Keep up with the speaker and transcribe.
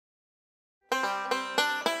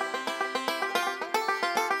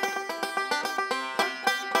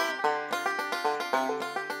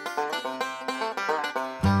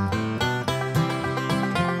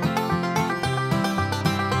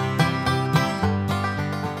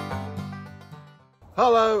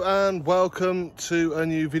Hello and welcome to a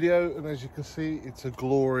new video, and as you can see it's a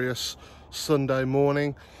glorious Sunday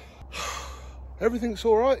morning. Everything's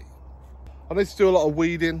all right. I need to do a lot of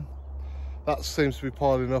weeding. That seems to be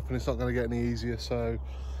piling up and it's not going to get any easier, so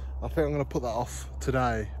I think I'm going to put that off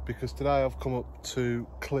today, because today I've come up to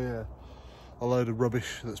clear a load of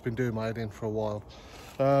rubbish that's been doing my head in for a while.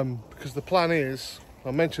 Because the plan is,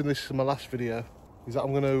 I mentioned this in my last video, is that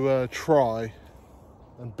I'm going to try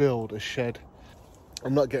and build a shed.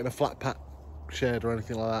 I'm not getting a flat pack shed or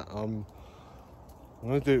anything like that. I'm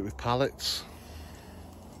going to do it with pallets.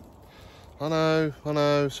 I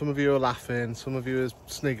know, some of you are laughing, some of you are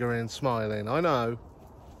sniggering, smiling, I know.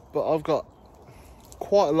 But I've got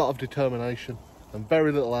quite a lot of determination and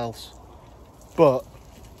very little else. But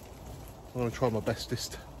I'm going to try my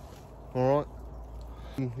bestest, alright?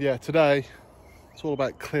 Yeah, today it's all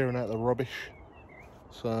about clearing out the rubbish.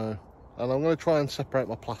 And I'm going to try and separate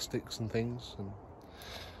my plastics and things, and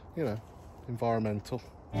you know, environmental.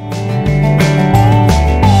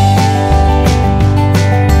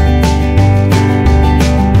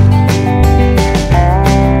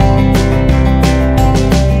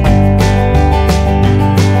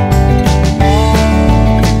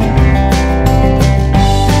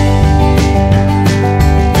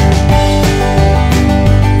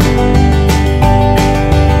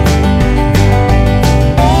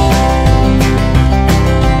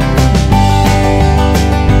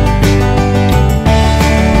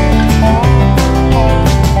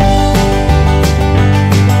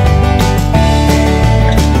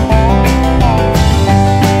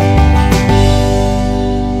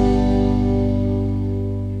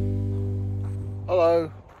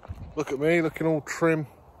 Look at me, looking all trim.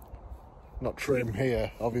 Not trim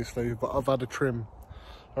here, obviously, but I've had a trim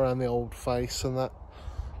around the old face and that.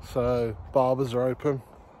 So, barbers are open.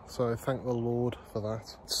 So, thank the Lord for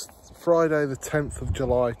that. It's Friday the 10th of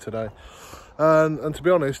July today. And to be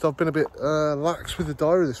honest, I've been a bit lax with the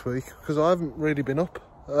diary this week, because I haven't really been up.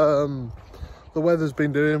 The weather's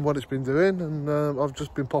been doing what it's been doing, and I've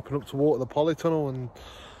just been popping up to water the polytunnel, and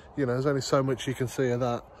you know, there's only so much you can see of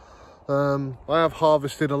that. I have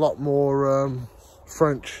harvested a lot more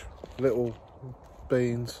French little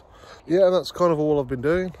beans. Yeah, that's kind of all I've been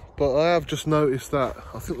doing. But I have just noticed that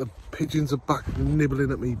I think the pigeons are back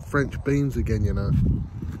nibbling at me French beans again, you know.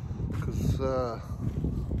 Because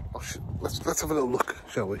let's have a little look,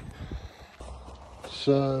 shall we?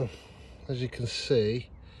 So, as you can see,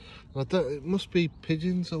 it must be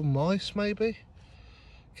pigeons or mice maybe.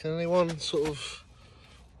 Can anyone sort of,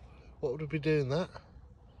 what would we be doing that?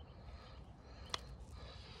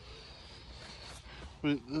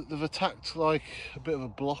 They've attacked like a bit of a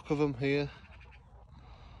block of them here.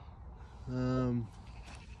 A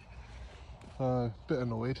bit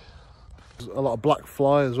annoyed. There's a lot of black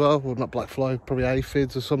fly as well. Well, not black fly, probably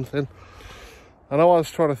aphids or something. And I was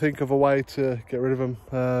trying to think of a way to get rid of them.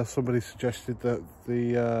 Somebody suggested that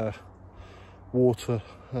the water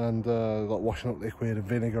and like washing up liquid and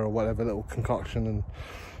vinegar or whatever, little concoction, and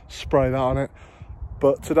spray that on it.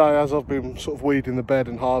 But today, as I've been sort of weeding the bed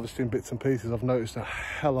and harvesting bits and pieces, I've noticed a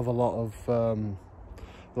hell of a lot of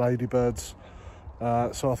ladybirds.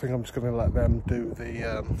 So I think I'm just going to let them do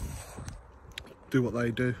what they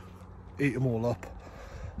do, eat them all up,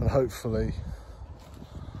 and hopefully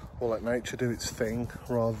we'll let nature do its thing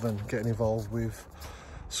rather than getting involved with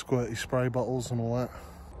squirty spray bottles and all that.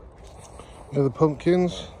 Here are the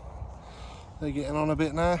pumpkins. They're getting on a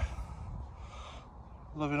bit now.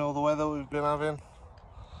 Loving all the weather we've been having.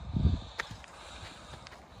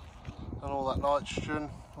 And all that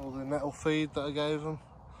nitrogen, all the nettle feed that I gave them.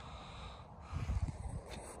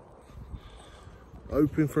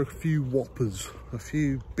 Hoping for a few whoppers, a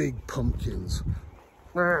few big pumpkins.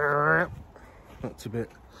 That's a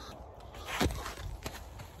bit.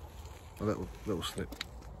 A little slip.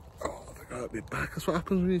 Oh, I think I hurt my back. That's what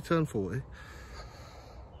happens when you turn 40.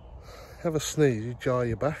 Have a sneeze, you jar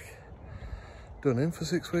your back. Done in for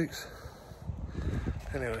 6 weeks.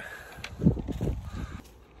 Anyway.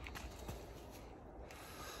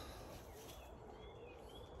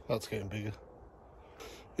 That's getting bigger.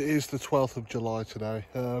 It is the 12th of July today.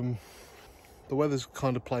 The weather's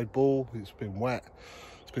kind of played ball. It's been wet,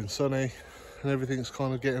 it's been sunny, and everything's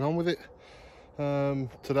kind of getting on with it.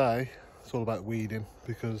 Today, it's all about weeding,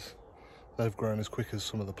 because they've grown as quick as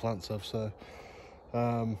some of the plants have. So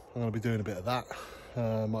I'm going to be doing a bit of that.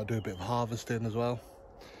 Might do a bit of harvesting as well.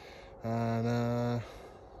 And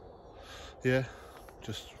yeah,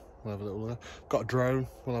 just we'll have a little got a drone,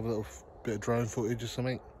 we'll have a little bit of drone footage or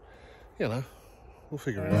something, you know, we'll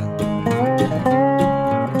figure it out.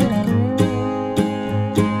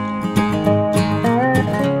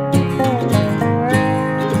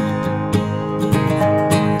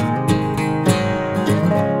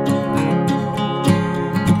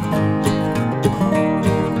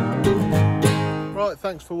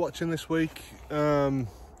 watching this week.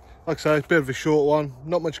 Like I say, it's a bit of a short one.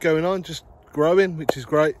 Not much going on, just growing, which is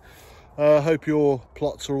great. Hope your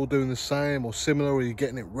plots are all doing the same or similar, or you're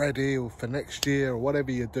getting it ready or for next year or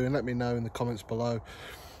whatever you're doing. Let me know in the comments below.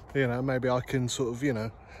 You know, maybe I can sort of, you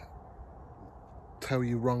know, tell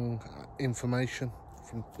you wrong information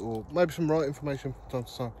or maybe some right information from time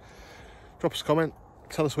to time. Drop us a comment,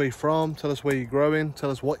 tell us where you're from, tell us where you're growing,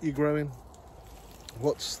 tell us what you're growing.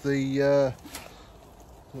 What's your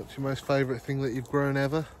most favourite thing that you've grown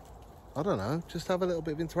ever? I don't know, just have a little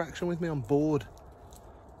bit of interaction with me. I'm bored.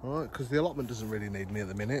 Alright, because the allotment doesn't really need me at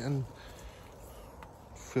the minute, and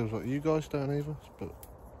feels like you guys don't either, but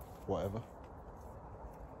whatever.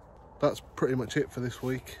 That's pretty much it for this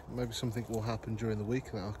week. Maybe something will happen during the week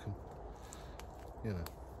that I can, you know,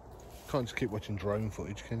 can't just keep watching drone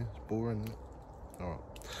footage, can you? It's boring, isn't it? Alright.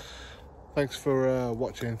 Thanks for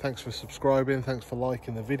watching, thanks for subscribing, thanks for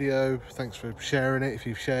liking the video, thanks for sharing it. If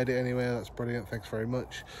you've shared it anywhere, that's brilliant, thanks very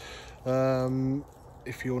much.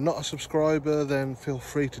 If you're not a subscriber, then feel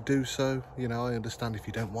free to do so. You know, I understand if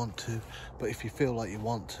you don't want to, but if you feel like you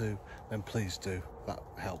want to, then please do. That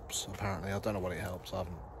helps, apparently. I don't know what it helps.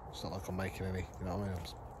 It's not like I'm making any, you know what I mean?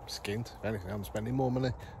 I'm skint. If anything, I'm spending more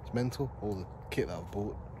money. It's mental, all the kit that I've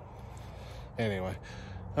bought. Anyway,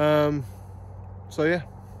 so yeah.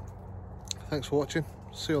 Thanks for watching.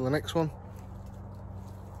 See you on the next one.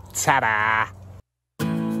 Ta-da!